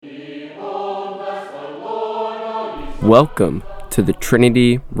Welcome to the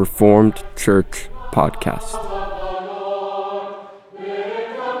Trinity Reformed Church podcast.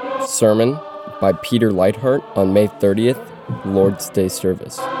 Sermon by Peter Leithart on May 30th, Lord's Day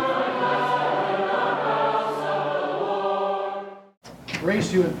service.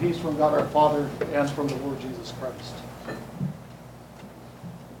 Grace to you and peace from God our Father and from the Lord Jesus Christ.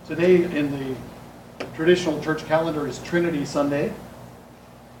 Today in the traditional church calendar is Trinity Sunday.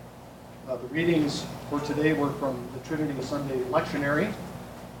 The readings for today were from the Trinity Sunday lectionary,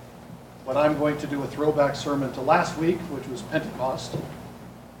 but I'm going to do a throwback sermon to last week, which was Pentecost. If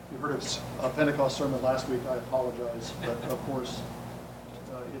you heard of a Pentecost sermon last week, I apologize, but of course,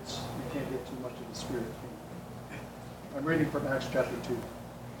 you can't get too much of the Spirit. I'm reading from Acts chapter 2,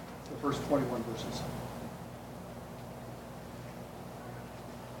 the first 21 verses.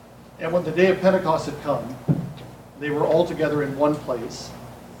 And when the day of Pentecost had come, they were all together in one place.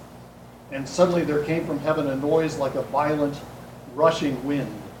 And suddenly there came from heaven a noise like a violent, rushing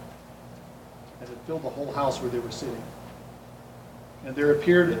wind, and it filled the whole house where they were sitting. And there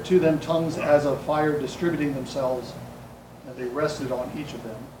appeared to them tongues as of fire distributing themselves, and they rested on each of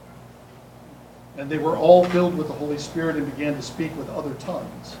them. And they were all filled with the Holy Spirit and began to speak with other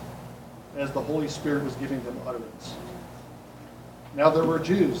tongues, as the Holy Spirit was giving them utterance. Now there were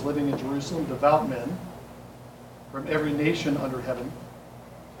Jews living in Jerusalem, devout men, from every nation under heaven.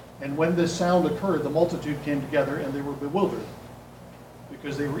 And when this sound occurred, the multitude came together, and they were bewildered,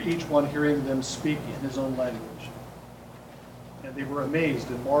 because they were each one hearing them speak in his own language. And they were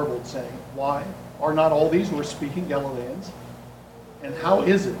amazed and marveled, saying, "Why, are not all these who are speaking Galileans? And how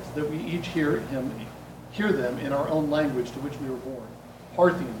is it that we each hear them in our own language to which we were born?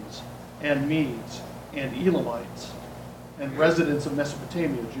 Parthians, and Medes, and Elamites, and residents of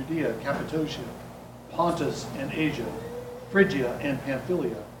Mesopotamia, Judea, Cappadocia, Pontus and Asia, Phrygia and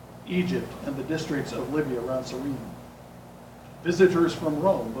Pamphylia, Egypt and the districts of Libya around Cyrene. Visitors from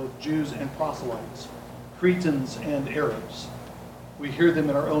Rome, both Jews and proselytes, Cretans and Arabs. We hear them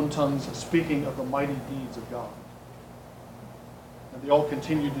in our own tongues speaking of the mighty deeds of God." And they all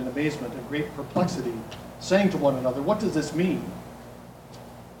continued in amazement and great perplexity, saying to one another, "What does this mean?"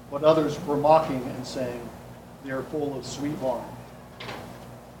 But others were mocking and saying, "They are full of sweet wine."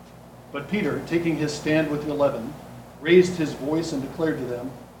 But Peter, taking his stand with the 11, raised his voice and declared to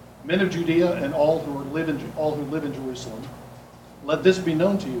them, "Men of Judea and all who live in Jerusalem, let this be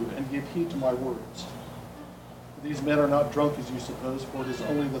known to you, and give heed to my words. For these men are not drunk as you suppose, for it is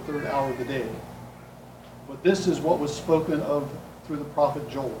only the third hour of the day. But this is what was spoken of through the prophet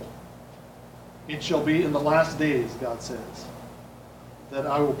Joel. It shall be in the last days, God says, that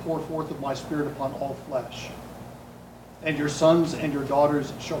I will pour forth of my Spirit upon all flesh. And your sons and your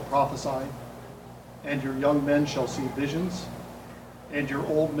daughters shall prophesy, and your young men shall see visions, and your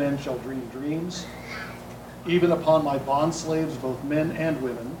old men shall dream dreams. Even upon my bondslaves, both men and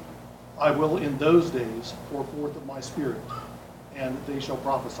women, I will in those days pour forth of my Spirit, and they shall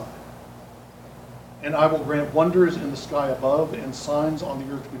prophesy. And I will grant wonders in the sky above, and signs on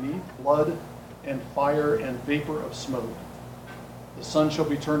the earth beneath, blood and fire and vapor of smoke. The sun shall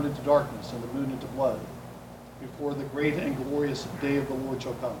be turned into darkness, and the moon into blood, before the great and glorious day of the Lord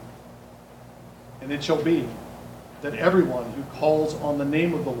shall come. And it shall be that everyone who calls on the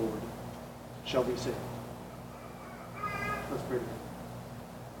name of the Lord shall be saved." Let's pray together.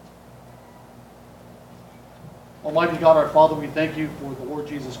 Almighty God, our Father, we thank you for the Lord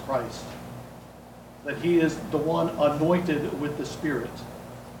Jesus Christ, that he is the one anointed with the Spirit,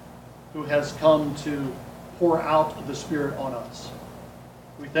 who has come to pour out the Spirit on us.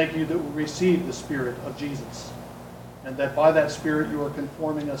 We thank you that we receive the Spirit of Jesus, and that by that Spirit you are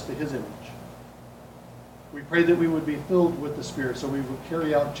conforming us to his image. We pray that we would be filled with the Spirit, so we would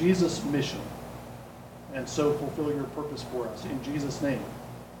carry out Jesus' mission, and so fulfill your purpose for us. In Jesus' name,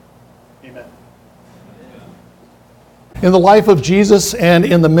 amen. In the life of Jesus and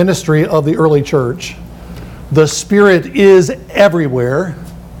in the ministry of the early church, the Spirit is everywhere,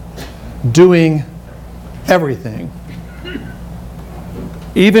 doing everything.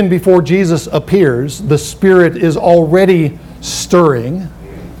 Even before Jesus appears, the Spirit is already stirring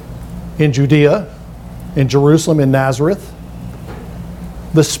in Judea, in Jerusalem, in Nazareth.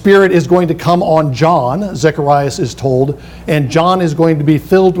 The Spirit is going to come on John, Zacharias is told, and John is going to be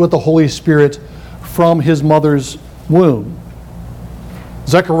filled with the Holy Spirit from his mother's womb.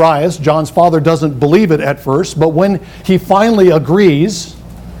 Zacharias, John's father, doesn't believe it at first, but when he finally agrees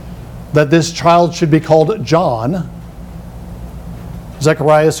that this child should be called John,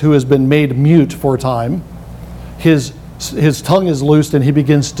 Zacharias, who has been made mute for a time, his tongue is loosed and he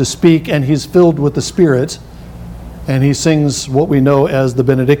begins to speak, and he's filled with the Spirit, and he sings what we know as the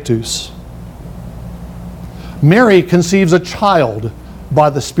Benedictus. Mary conceives a child by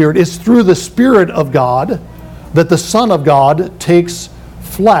the Spirit. It's through the Spirit of God that the Son of God takes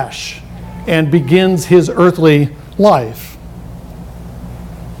flesh and begins his earthly life.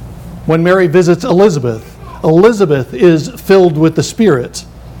 When Mary visits Elizabeth, Elizabeth is filled with the Spirit.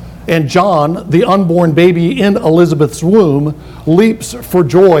 And John, the unborn baby in Elizabeth's womb, leaps for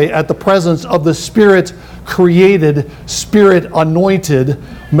joy at the presence of the Spirit-created, Spirit-anointed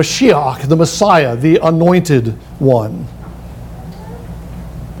Mashiach, the Messiah, the anointed one.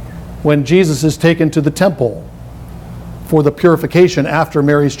 When Jesus is taken to the temple for the purification after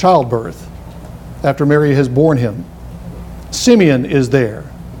Mary's childbirth, after Mary has borne him, Simeon is there,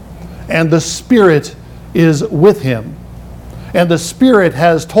 and the Spirit is with him. And the Spirit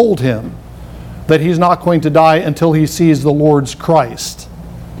has told him that he's not going to die until he sees the Lord's Christ.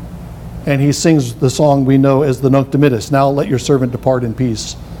 And he sings the song we know as the Nunc Dimittis, now let your servant depart in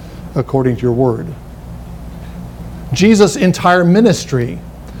peace according to your word. Jesus' entire ministry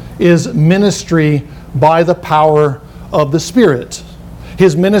is ministry by the power of the Spirit.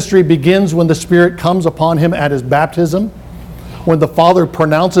 His ministry begins when the Spirit comes upon him at his baptism, when the Father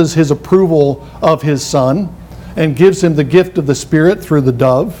pronounces his approval of his Son and gives him the gift of the Spirit through the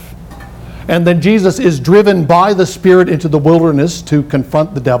dove. And then Jesus is driven by the Spirit into the wilderness to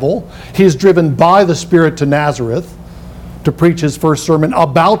confront the devil. He is driven by the Spirit to Nazareth to preach his first sermon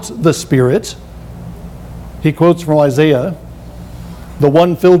about the Spirit. He quotes from Isaiah, "The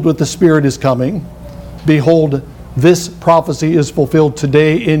one filled with the Spirit is coming. Behold, this prophecy is fulfilled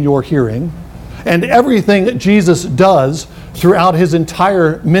today in your hearing." And everything Jesus does throughout his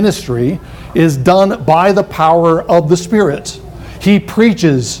entire ministry is done by the power of the Spirit. He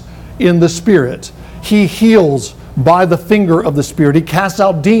preaches in the Spirit. He heals by the finger of the Spirit. He casts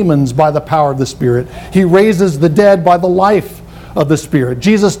out demons by the power of the Spirit. He raises the dead by the life of the Spirit.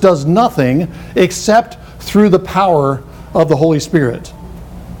 Jesus does nothing except through the power of the Holy Spirit.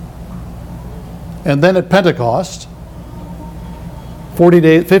 And then at Pentecost,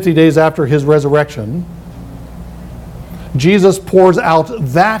 50 days after his resurrection, Jesus pours out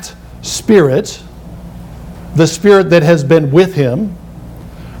that Spirit, the Spirit that has been with him,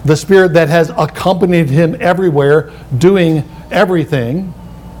 the Spirit that has accompanied him everywhere, doing everything,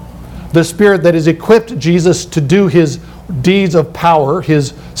 the Spirit that has equipped Jesus to do his deeds of power,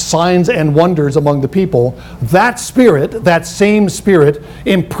 his signs and wonders among the people. That Spirit, that same Spirit,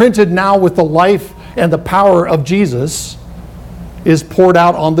 imprinted now with the life and the power of Jesus, is poured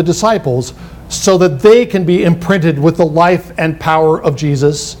out on the disciples so that they can be imprinted with the life and power of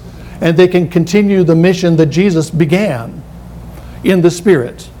Jesus, and they can continue the mission that Jesus began in the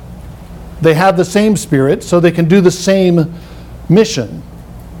Spirit. They have the same Spirit, so they can do the same mission.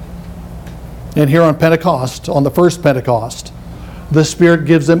 And here on Pentecost, on the first Pentecost, the Spirit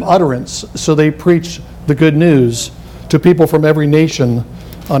gives them utterance, so they preach the good news to people from every nation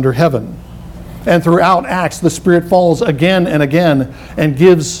under heaven. And throughout Acts, the Spirit falls again and again and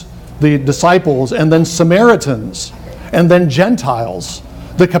gives the disciples and then Samaritans and then Gentiles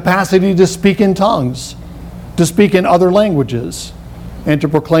the capacity to speak in tongues, to speak in other languages, and to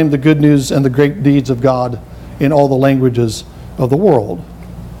proclaim the good news and the great deeds of God in all the languages of the world.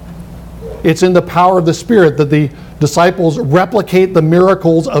 It's in the power of the Spirit that the disciples replicate the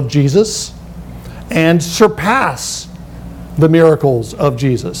miracles of Jesus and surpass the miracles of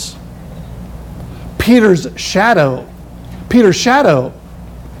Jesus. Peter's shadow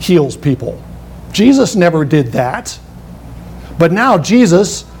heals people. Jesus never did that. But now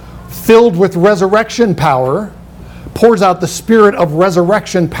Jesus, filled with resurrection power, pours out the Spirit of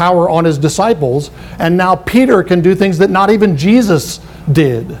resurrection power on his disciples, and now Peter can do things that not even Jesus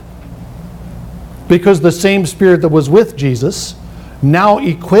did. Because the same Spirit that was with Jesus, now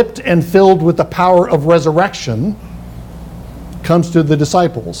equipped and filled with the power of resurrection, comes to the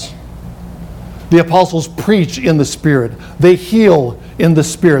disciples. The apostles preach in the Spirit. They heal in the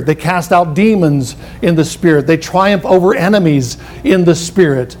Spirit. They cast out demons in the Spirit. They triumph over enemies in the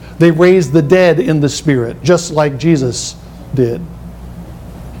Spirit. They raise the dead in the Spirit, just like Jesus did.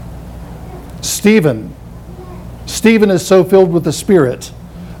 Stephen is so filled with the Spirit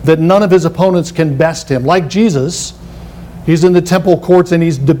that none of his opponents can best him. Like Jesus, he's in the temple courts and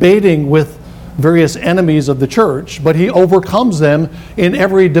he's debating with various enemies of the church, but he overcomes them in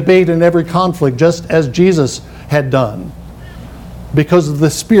every debate and every conflict, just as Jesus had done, because of the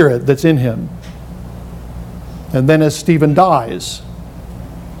Spirit that's in him. And then as Stephen dies,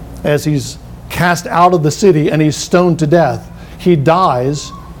 as he's cast out of the city and he's stoned to death, he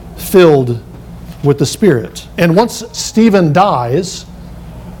dies filled with the Spirit. And once Stephen dies,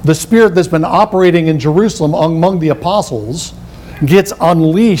 the Spirit that's been operating in Jerusalem among the apostles gets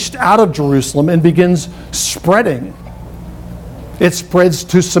unleashed out of Jerusalem and begins spreading. It spreads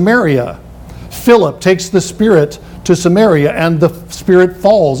to Samaria. Philip takes the Spirit to Samaria, and the Spirit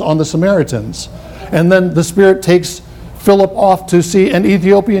falls on the Samaritans. And then the Spirit takes Philip off to see an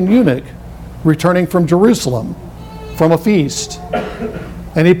Ethiopian eunuch returning from Jerusalem from a feast.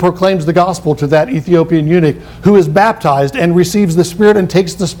 And he proclaims the gospel to that Ethiopian eunuch, who is baptized and receives the Spirit and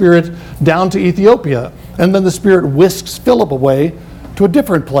takes the Spirit down to Ethiopia. And then the Spirit whisks Philip away to a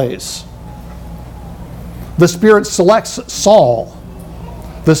different place. The Spirit selects Saul.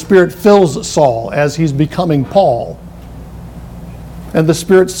 The Spirit fills Saul as he's becoming Paul. And the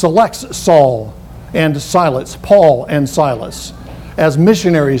Spirit selects Saul and Silas, Paul and Silas, as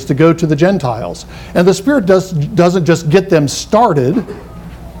missionaries to go to the Gentiles. And the Spirit doesn't just get them started.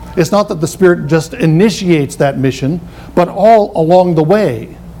 It's not that the Spirit just initiates that mission, but all along the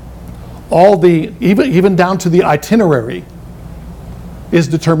way, even down to the itinerary, is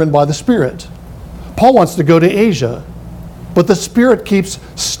determined by the Spirit. Paul wants to go to Asia, but the Spirit keeps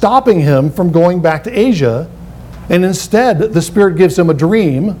stopping him from going back to Asia, and instead the Spirit gives him a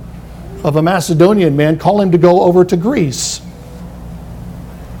dream of a Macedonian man calling him to go over to Greece.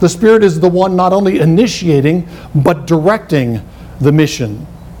 The Spirit is the one not only initiating, but directing the mission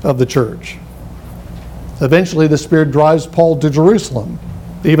of the church. Eventually the Spirit drives Paul to Jerusalem,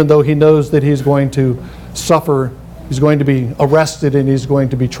 even though he knows that he's going to suffer, he's going to be arrested, and he's going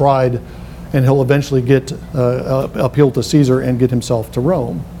to be tried, and he'll eventually get appeal to Caesar and get himself to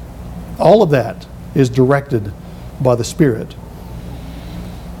Rome. All of that is directed by the Spirit.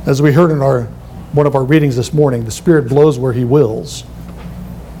 As we heard in one of our readings this morning, the Spirit blows where he wills.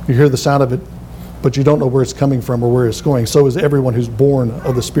 You hear the sound of it, but you don't know where it's coming from or where it's going. So is everyone who's born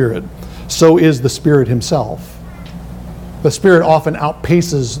of the Spirit. So is the Spirit himself. The Spirit often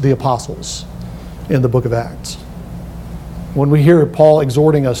outpaces the apostles in the book of Acts. When we hear Paul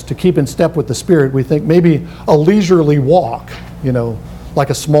exhorting us to keep in step with the Spirit, we think maybe a leisurely walk, like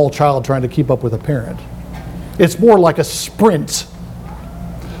a small child trying to keep up with a parent. It's more like a sprint.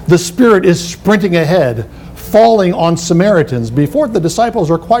 The Spirit is sprinting ahead, falling on Samaritans before the disciples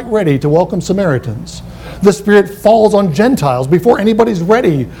are quite ready to welcome Samaritans. The Spirit falls on Gentiles before anybody's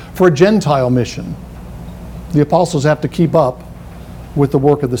ready for a Gentile mission. The apostles have to keep up with the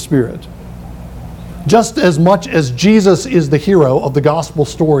work of the Spirit. Just as much as Jesus is the hero of the gospel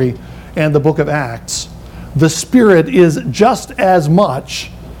story and the book of Acts, the Spirit is just as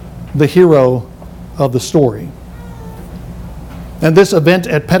much the hero of the story. And this event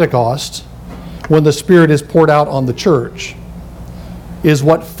at Pentecost, when the Spirit is poured out on the church, is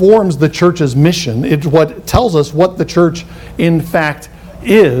what forms the church's mission. It's what tells us what the church in fact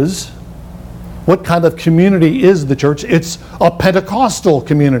is. What kind of community is the church? It's a Pentecostal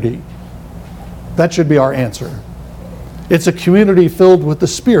community. That should be our answer. It's a community filled with the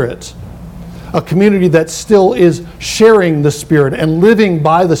Spirit. A community that still is sharing the Spirit and living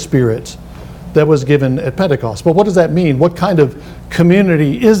by the Spirit that was given at Pentecost. But what does that mean? What kind of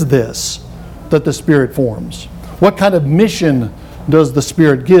community is this that the Spirit forms? What kind of mission does the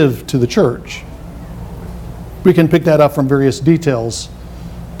Spirit give to the church? We can pick that up from various details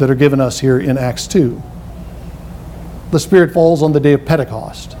that are given us here in Acts 2. The Spirit falls on the day of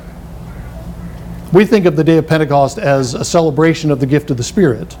Pentecost. We think of the day of Pentecost as a celebration of the gift of the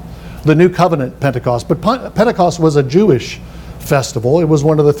Spirit, the New Covenant Pentecost. But Pentecost was a Jewish festival. It was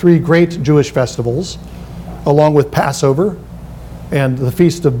one of the three great Jewish festivals, along with Passover and the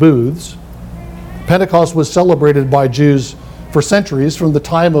Feast of Booths. Pentecost was celebrated by Jews for centuries, from the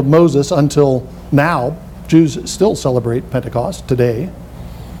time of Moses until now. Jews still celebrate Pentecost today,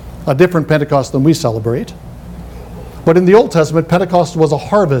 a different Pentecost than we celebrate. But in the Old Testament, Pentecost was a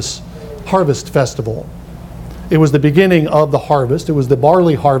harvest festival. It was the beginning of the harvest. It was the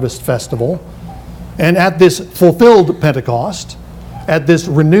barley harvest festival. And at this fulfilled Pentecost, at this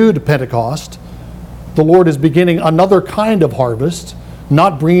renewed Pentecost, the Lord is beginning another kind of harvest,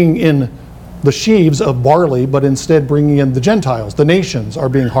 not bringing in the sheaves of barley, but instead bringing in the Gentiles. The nations are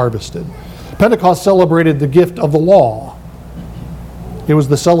being harvested. Pentecost celebrated the gift of the law. It was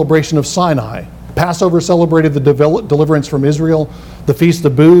the celebration of Sinai. Passover celebrated the deliverance from Israel. The Feast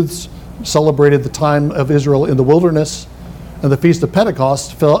of Booths celebrated the time of Israel in the wilderness. And the Feast of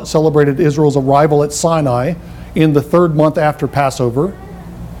Pentecost celebrated Israel's arrival at Sinai in the third month after Passover,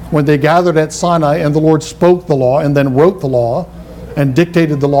 when they gathered at Sinai and the Lord spoke the law and then wrote the law and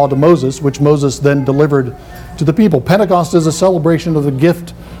dictated the law to Moses, which Moses then delivered to the people. Pentecost is a celebration of the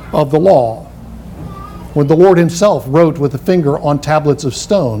gift of the law, when the Lord himself wrote with a finger on tablets of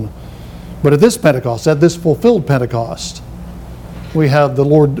stone. But at this Pentecost, at this fulfilled Pentecost, we have the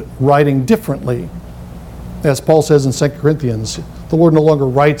Lord writing differently. As Paul says in 2 Corinthians, the Lord no longer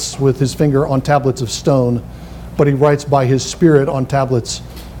writes with his finger on tablets of stone, but he writes by his Spirit on tablets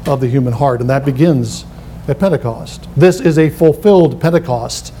of the human heart. And that begins at Pentecost. This is a fulfilled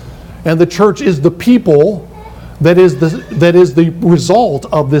Pentecost. And the church is the people that is the result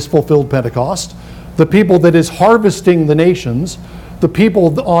of this fulfilled Pentecost, the people that is harvesting the nations, the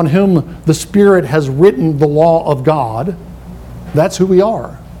people on whom the Spirit has written the law of God. That's who we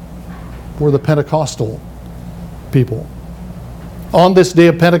are. We're the Pentecostal people. On this day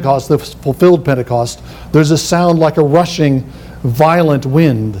of Pentecost, the fulfilled Pentecost, there's a sound like a rushing, violent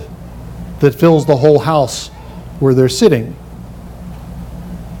wind that fills the whole house where they're sitting.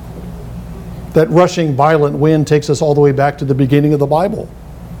 That rushing, violent wind takes us all the way back to the beginning of the Bible.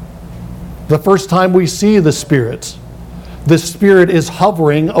 The first time we see the Spirit is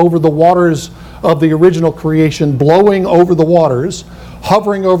hovering over the waters of the original creation, blowing over the waters,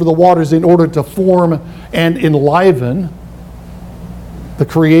 hovering over the waters in order to form and enliven the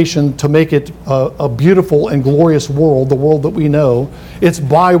creation, to make it a beautiful and glorious world, the world that we know. It's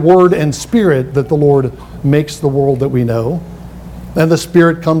by word and Spirit that the Lord makes the world that we know. And the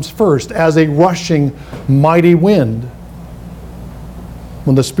Spirit comes first as a rushing, mighty wind.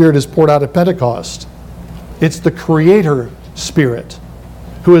 When the Spirit is poured out at Pentecost, it's the Creator Spirit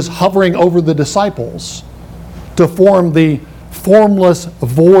who is hovering over the disciples to form the formless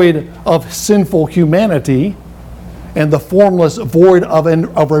void of sinful humanity and the formless void of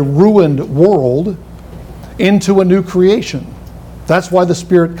a ruined world into a new creation. That's why the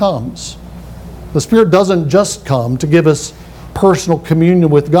Spirit comes. The Spirit doesn't just come to give us personal communion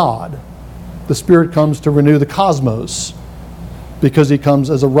with God. The Spirit comes to renew the cosmos because he comes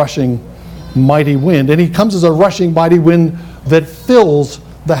as a rushing, mighty wind. And he comes as a rushing, mighty wind that fills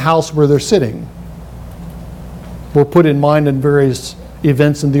the house where they're sitting. We're put in mind in various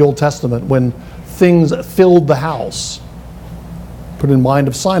events in the Old Testament when things filled the house. Put in mind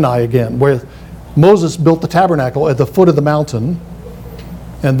of Sinai again, where Moses built the tabernacle at the foot of the mountain,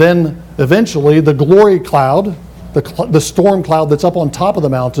 and then eventually the glory cloud, the storm cloud that's up on top of the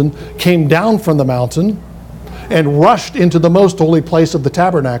mountain, came down from the mountain and rushed into the most holy place of the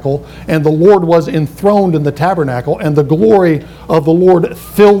tabernacle, and the Lord was enthroned in the tabernacle, and the glory of the Lord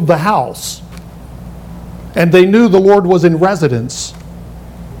filled the house. And they knew the Lord was in residence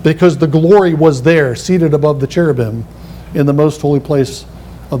because the glory was there, seated above the cherubim in the most holy place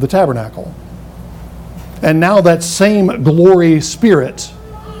of the tabernacle. And now that same glory Spirit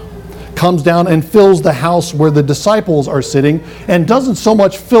comes down and fills the house where the disciples are sitting, and doesn't so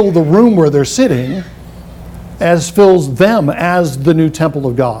much fill the room where they're sitting as fills them as the new temple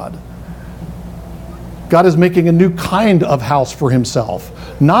of God. God is making a new kind of house for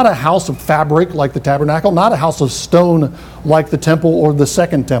himself. Not a house of fabric like the tabernacle, not a house of stone like the temple or the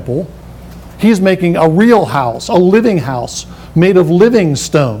second temple. He's making a real house, a living house made of living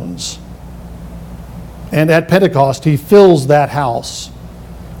stones. And at Pentecost, he fills that house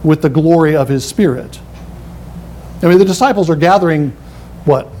with the glory of his Spirit. I mean, the disciples are gathering,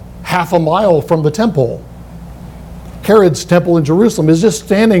 half a mile from the temple. Herod's temple in Jerusalem is just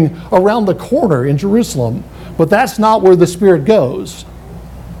standing around the corner in Jerusalem. But that's not where the Spirit goes.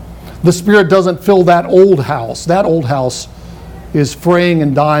 The Spirit doesn't fill that old house. That old house is fraying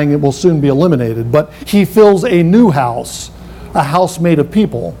and dying. It will soon be eliminated. But he fills a new house, a house made of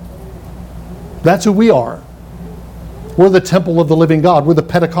people. That's who we are. We're the temple of the living God. We're the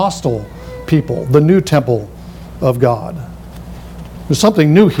Pentecostal people, the new temple of God. There's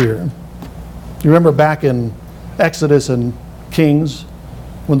something new here. You remember back in Exodus and Kings,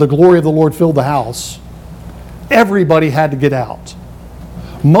 when the glory of the Lord filled the house, everybody had to get out.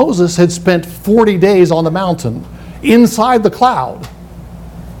 Moses had spent 40 days on the mountain inside the cloud.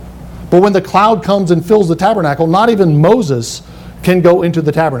 But when the cloud comes and fills the tabernacle, not even Moses can go into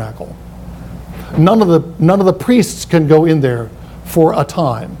the tabernacle. None of the priests can go in there for a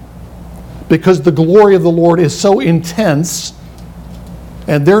time, because the glory of the Lord is so intense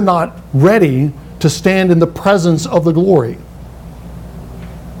and they're not ready to stand in the presence of the glory.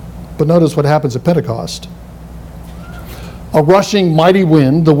 But notice what happens at Pentecost. A rushing mighty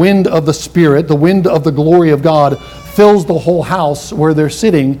wind, the wind of the Spirit, the wind of the glory of God, fills the whole house where they're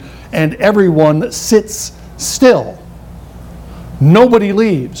sitting, and everyone sits still. Nobody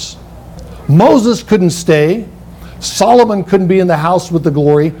leaves. Moses couldn't stay. Solomon couldn't be in the house with the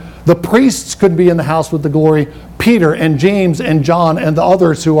glory. The priests couldn't be in the house with the glory. Peter and James and John and the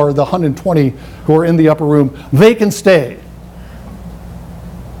others who are the 120 who are in the upper room, they can stay.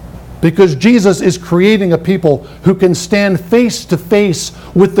 Because Jesus is creating a people who can stand face to face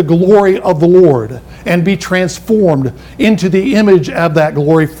with the glory of the Lord and be transformed into the image of that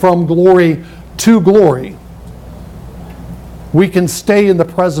glory, from glory to glory. We can stay in the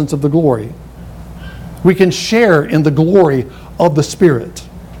presence of the glory. We can share in the glory of the Spirit.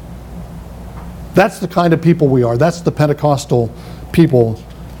 That's the kind of people we are. That's the Pentecostal people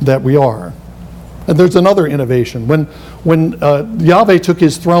that we are. And there's another innovation. When Yahweh took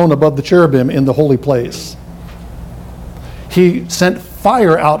his throne above the cherubim in the holy place, he sent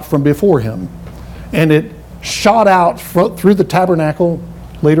fire out from before him, and it shot out through the tabernacle,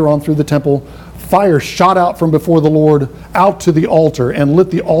 later on through the temple. Fire shot out from before the Lord out to the altar and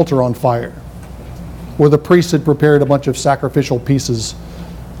lit the altar on fire, where the priests had prepared a bunch of sacrificial pieces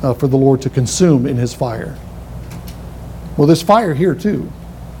for the Lord to consume in his fire. Well, there's fire here too.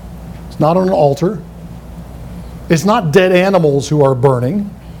 It's not on an altar. It's not dead animals who are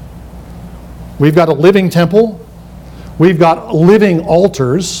burning. We've got a living temple. We've got living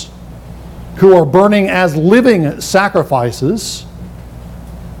altars who are burning as living sacrifices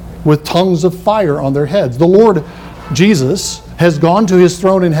with tongues of fire on their heads. The Lord Jesus has gone to his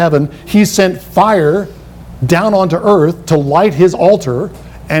throne in heaven. He sent fire down onto earth to light his altar,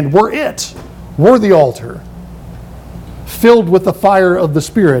 and we're it. We're the altar, filled with the fire of the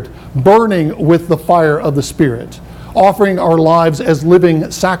Spirit, burning with the fire of the Spirit, offering our lives as living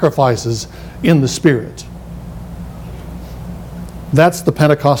sacrifices in the Spirit. That's the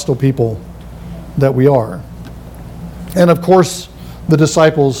Pentecostal people that we are. And of course, the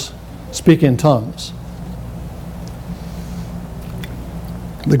disciples speak in tongues.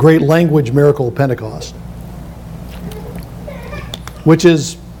 The great language miracle of Pentecost, which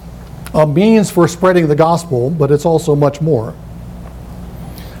is a means for spreading the gospel, but it's also much more.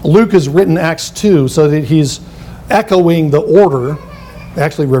 Luke has written Acts 2 so that he's echoing the order,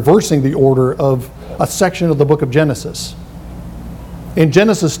 actually reversing the order of a section of the book of Genesis. In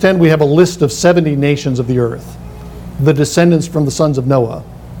Genesis 10, we have a list of 70 nations of the earth, the descendants from the sons of Noah.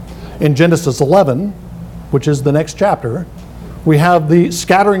 In Genesis 11, which is the next chapter, we have the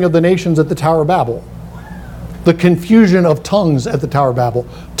scattering of the nations at the Tower of Babel, the confusion of tongues at the Tower of Babel,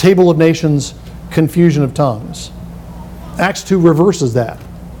 table of nations, confusion of tongues. Acts 2 reverses that.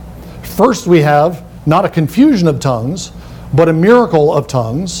 First, we have not a confusion of tongues, but a miracle of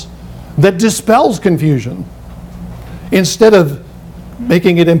tongues that dispels confusion. Instead of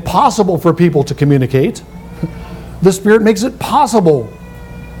making it impossible for people to communicate, the Spirit makes it possible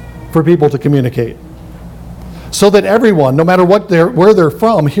for people to communicate. So that everyone, no matter where they're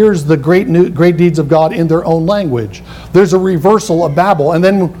from, hears the great deeds of God in their own language. There's a reversal of Babel, and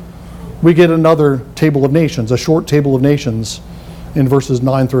then we get another table of nations, a short table of nations in verses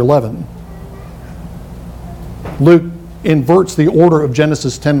 9 through 11. Luke inverts the order of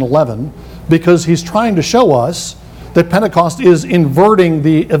Genesis 10 and 11 because he's trying to show us that Pentecost is inverting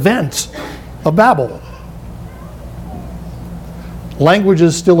the event of Babel.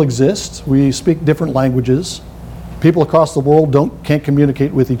 Languages still exist. We speak different languages. People across the world can't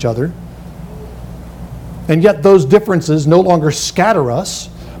communicate with each other. And yet those differences no longer scatter us,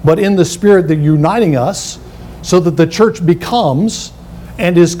 but in the Spirit they're uniting us so that the church becomes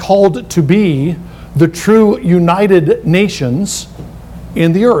and is called to be the true united nations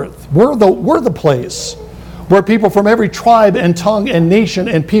in the earth. We're the place where people from every tribe and tongue and nation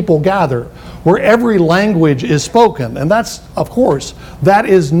and people gather, where every language is spoken. And that's, of course, that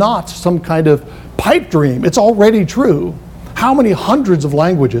is not some kind of pipe dream. It's already true. How many hundreds of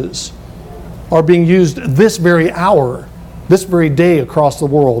languages are being used this very hour, this very day across the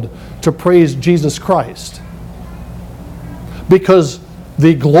world to praise Jesus Christ? Because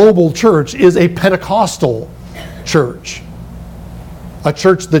the global church is a Pentecostal church, a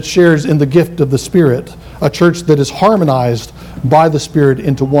church that shares in the gift of the Spirit, a church that is harmonized by the Spirit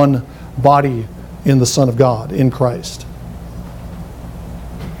into one body in the Son of God, in Christ.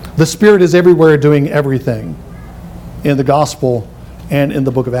 The Spirit is everywhere doing everything in the gospel and in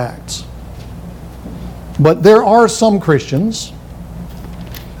the book of Acts. But there are some Christians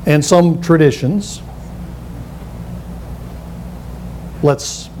and some traditions,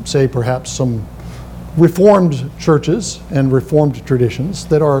 let's say perhaps some Reformed churches and Reformed traditions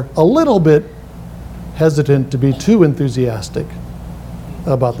that are a little bit hesitant to be too enthusiastic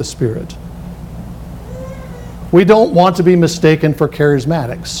about the Spirit. We don't want to be mistaken for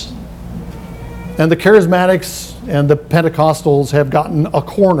charismatics. And the charismatics and the Pentecostals have gotten a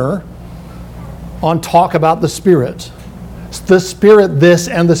corner on talk about the Spirit. The Spirit this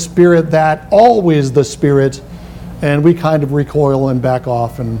and the Spirit that, always the Spirit, and we kind of recoil and back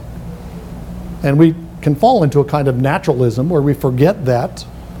off, and we can fall into a kind of naturalism where we forget that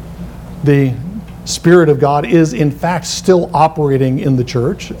the Spirit of God is in fact still operating in the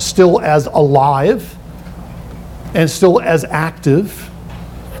church, still as alive and still as active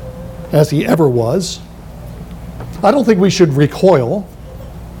as he ever was. I don't think we should recoil.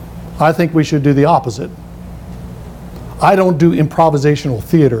 I think we should do the opposite. I don't do improvisational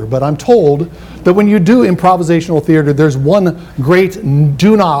theater, but I'm told that when you do improvisational theater, there's one great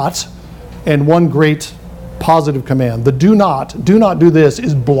do not and one great positive command. The do not do this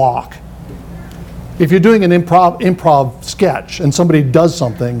is block. If you're doing an improv sketch and somebody does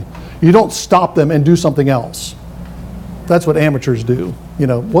something, you don't stop them and do something else. That's what amateurs do. You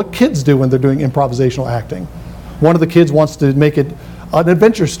know, what kids do when they're doing improvisational acting. One of the kids wants to make it an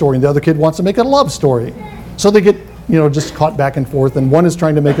adventure story and the other kid wants to make it a love story. So they get, just caught back and forth, and one is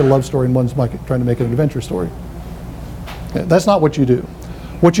trying to make it a love story and one's trying to make it an adventure story. That's not what you do.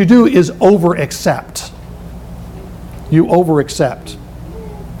 What you do is over-accept. You over-accept.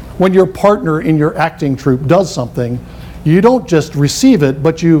 When your partner in your acting troupe does something, you don't just receive it,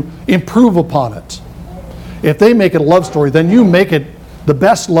 but you improve upon it. If they make it a love story, then you make it the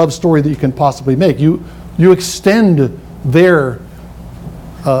best love story that you can possibly make. You extend their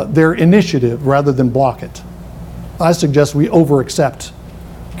initiative rather than block it. I suggest we over-accept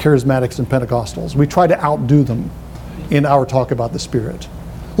charismatics and Pentecostals. We try to outdo them in our talk about the Spirit.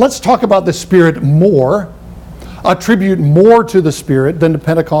 Let's talk about the Spirit more, attribute more to the Spirit than the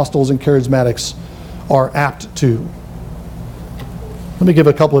Pentecostals and charismatics are apt to. Let me give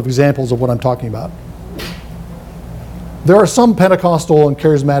a couple of examples of what I'm talking about. There are some Pentecostal and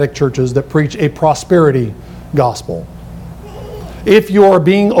charismatic churches that preach a prosperity gospel. If you are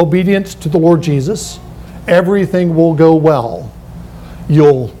being obedient to the Lord Jesus, everything will go well.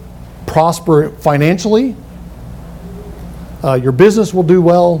 You'll prosper financially. Your business will do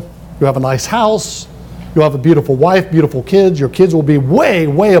well. You have a nice house. You'll have a beautiful wife, beautiful kids. Your kids will be way,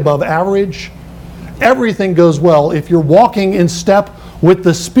 way above average. Everything goes well if you're walking in step with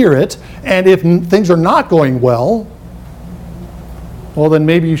the Spirit. And if things are not going well, well, then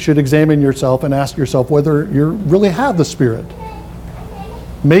maybe you should examine yourself and ask yourself whether you really have the Spirit.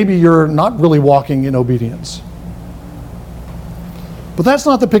 Maybe you're not really walking in obedience. But that's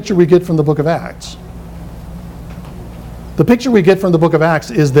not the picture we get from the book of Acts. The picture we get from the book of Acts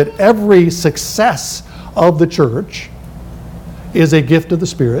is that every success of the church is a gift of the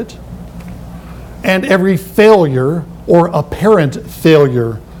Spirit, and every failure or apparent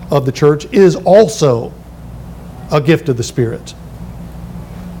failure of the church is also a gift of the Spirit.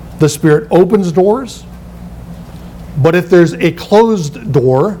 The Spirit opens doors, but if there's a closed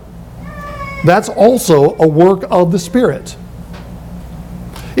door, that's also a work of the Spirit.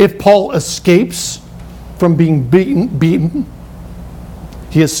 If Paul escapes from being beaten,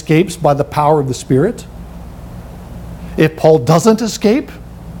 he escapes by the power of the Spirit. If Paul doesn't escape,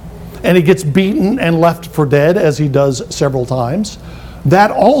 and he gets beaten and left for dead, as he does several times,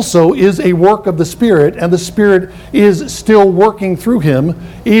 that also is a work of the Spirit, and the Spirit is still working through him,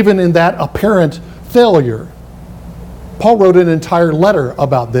 even in that apparent failure. Paul wrote an entire letter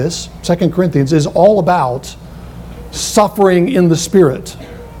about this. 2 Corinthians is all about suffering in the Spirit.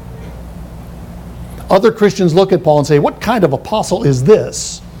 Other Christians look at Paul and say, what kind of apostle is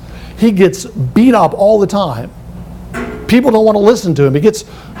this? He gets beat up all the time. People don't want to listen to him.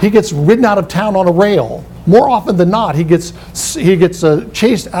 He gets ridden out of town on a rail. More often than not, he gets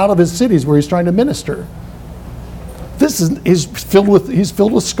chased out of his cities where he's trying to minister. He's filled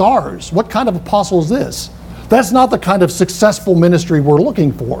with scars. What kind of apostle is this? That's not the kind of successful ministry we're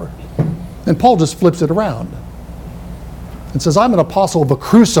looking for. And Paul just flips it around and says, I'm an apostle of a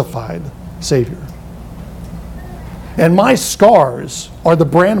crucified Savior. And my scars are the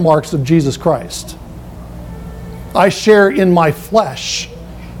brand marks of Jesus Christ. I share in my flesh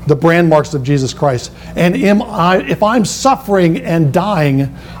the brand marks of Jesus Christ. And if I'm suffering and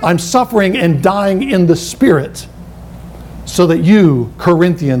dying, I'm suffering and dying in the Spirit, so that you,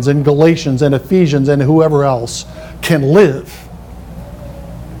 Corinthians and Galatians and Ephesians and whoever else, can live.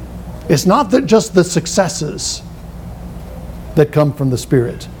 It's not just the successes that come from the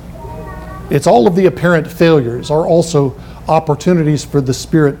Spirit. It's all of the apparent failures are also opportunities for the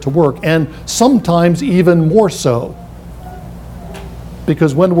Spirit to work, and sometimes even more so.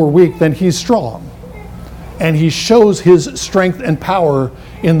 Because when we're weak, then He's strong. And He shows His strength and power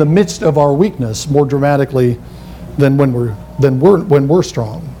in the midst of our weakness more dramatically than when we're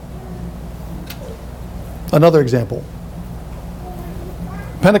strong. Another example.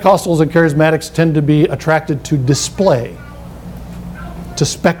 Pentecostals and charismatics tend to be attracted to display, to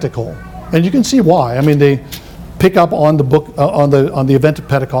spectacle. And you can see why. I mean, they pick up on the event of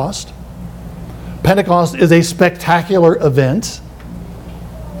Pentecost. Pentecost is a spectacular event.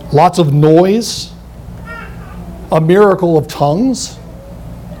 Lots of noise, a miracle of tongues,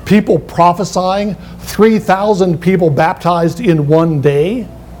 people prophesying, 3,000 people baptized in one day.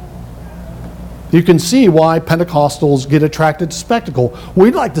 You can see why Pentecostals get attracted to spectacle.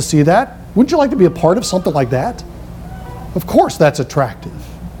 We'd like to see that. Wouldn't you like to be a part of something like that? Of course that's attractive.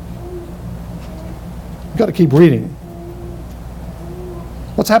 You've got to keep reading.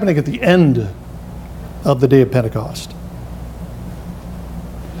 What's happening at the end of the day of Pentecost?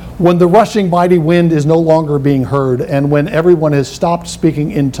 When the rushing mighty wind is no longer being heard, and when everyone has stopped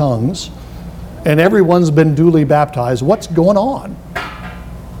speaking in tongues, and everyone's been duly baptized, what's going on?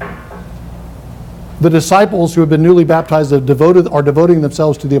 The disciples who have been newly baptized are devoting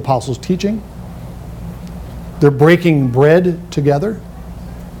themselves to the apostles' teaching. They're breaking bread together.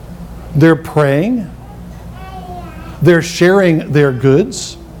 They're praying. They're sharing their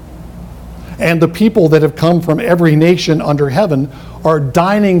goods. And the people that have come from every nation under heaven are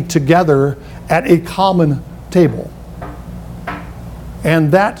dining together at a common table.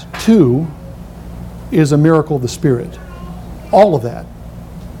 And that, too, is a miracle of the Spirit. All of that.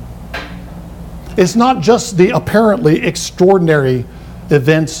 It's not just the apparently extraordinary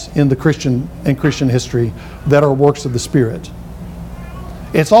events in the Christian history that are works of the Spirit.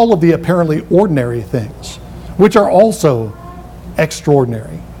 It's all of the apparently ordinary things, which are also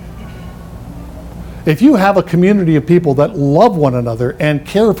extraordinary. If you have a community of people that love one another and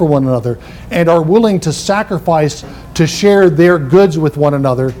care for one another and are willing to sacrifice to share their goods with one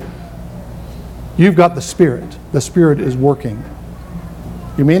another, you've got the Spirit. The Spirit is working.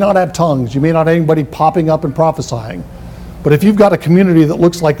 You may not have tongues. You may not have anybody popping up and prophesying. But if you've got a community that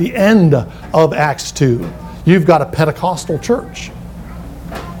looks like the end of Acts 2, you've got a Pentecostal church.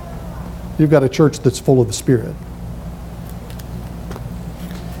 You've got a church that's full of the Spirit.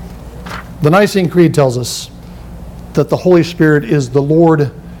 The Nicene Creed tells us that the Holy Spirit is the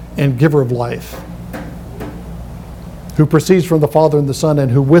Lord and giver of life, who proceeds from the Father and the Son, and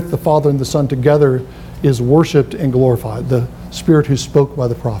who with the Father and the Son together is worshipped and glorified, the Spirit who spoke by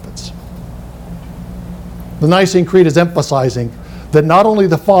the prophets. The Nicene Creed is emphasizing that not only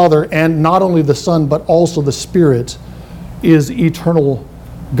the Father and not only the Son, but also the Spirit is eternal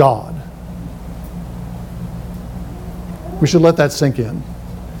God. We should let that sink in.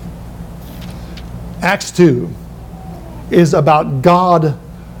 Acts 2 is about God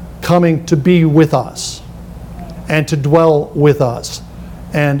coming to be with us and to dwell with us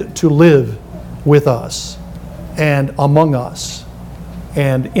and to live with us and among us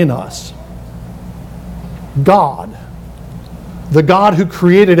and in us. God, the God who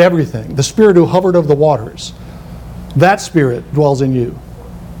created everything, the Spirit who hovered over the waters, that Spirit dwells in you.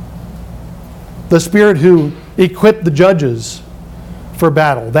 The Spirit who equipped the judges for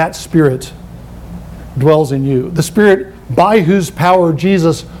battle, that Spirit dwells in you. The Spirit by whose power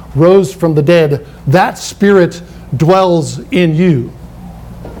Jesus rose from the dead, that Spirit dwells in you.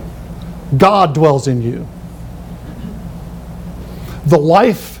 God dwells in you. The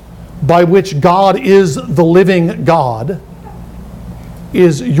life by which God is the living God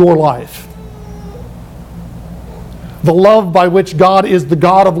is your life. The love by which God is the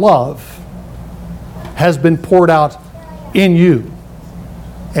God of love has been poured out in you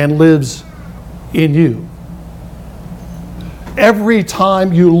and lives in you. Every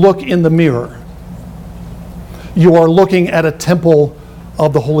time you look in the mirror, you are looking at a temple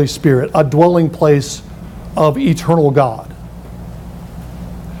of the Holy Spirit, a dwelling place of eternal God.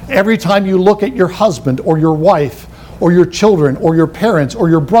 Every time you look at your husband or your wife or your children or your parents or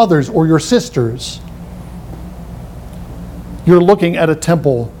your brothers or your sisters, you're looking at a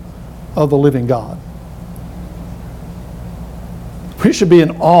temple of the living God. We should be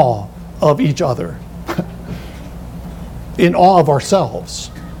in awe of each other, in awe of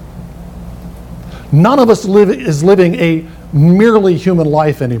ourselves. None of us is living a merely human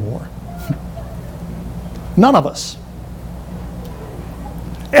life anymore. None of us.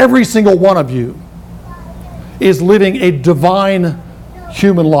 Every single one of you is living a divine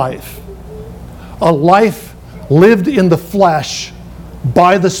human life. A life lived in the flesh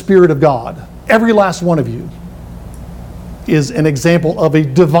by the Spirit of God. Every last one of you is an example of a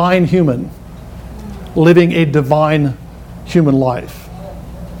divine human living a divine human life.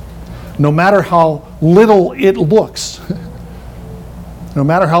 No matter how little it looks, no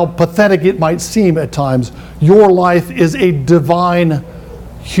matter how pathetic it might seem at times, your life is a divine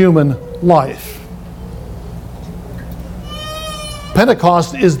human life.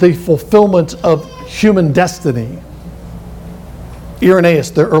 Pentecost is the fulfillment of human destiny.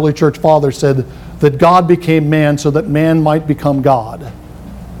 Irenaeus, the early church father, said that God became man so that man might become God.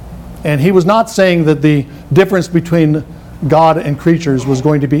 And he was not saying that the difference between God and creatures was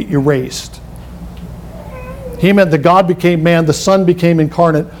going to be erased. He meant that God became man, the Son became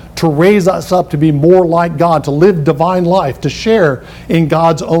incarnate to raise us up to be more like God, to live divine life, to share in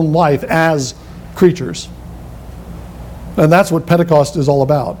God's own life as creatures. And that's what Pentecost is all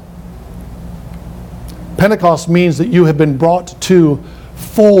about. Pentecost means that you have been brought to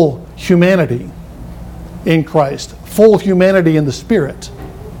full humanity in Christ, full humanity in the Spirit.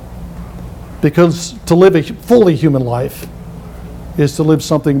 Because to live a fully human life is to live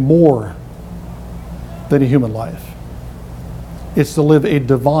something more than a human life. It's to live a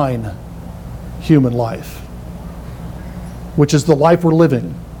divine human life, which is the life we're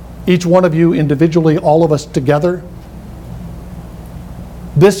living. Each one of you individually, all of us together.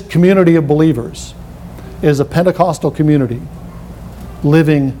 This community of believers is a Pentecostal community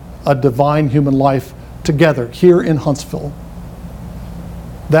living a divine human life together here in Huntsville.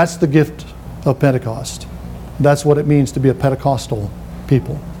 That's the gift of Pentecost. That's what it means to be a Pentecostal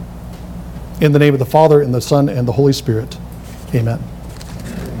people. In the name of the Father, and the Son, and the Holy Spirit. Amen.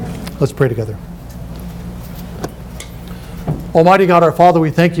 Let's pray together. Almighty God, our Father, we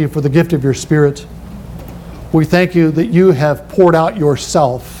thank you for the gift of your Spirit. We thank you that you have poured out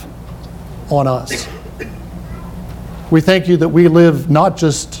yourself on us. We thank you that we live not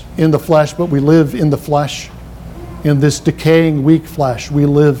just in the flesh, but we live in the flesh. In this decaying, weak flesh, we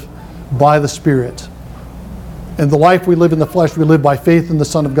live by the Spirit. And the life we live in the flesh, we live by faith in the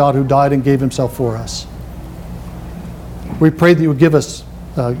Son of God who died and gave himself for us. We pray that you would give us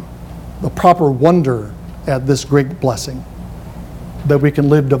the proper wonder at this great blessing, that we can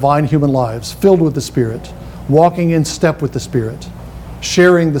live divine human lives filled with the Spirit, walking in step with the Spirit,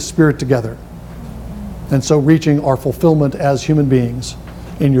 sharing the Spirit together, and so reaching our fulfillment as human beings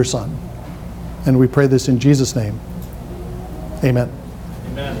in your Son. And we pray this in Jesus' name. Amen.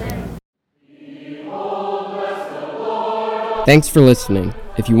 Amen. Thanks for listening.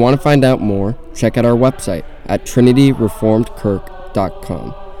 If you want to find out more, check out our website at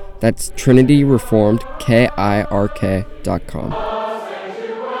trinityreformedkirk.com. That's trinityreformedkirk.com.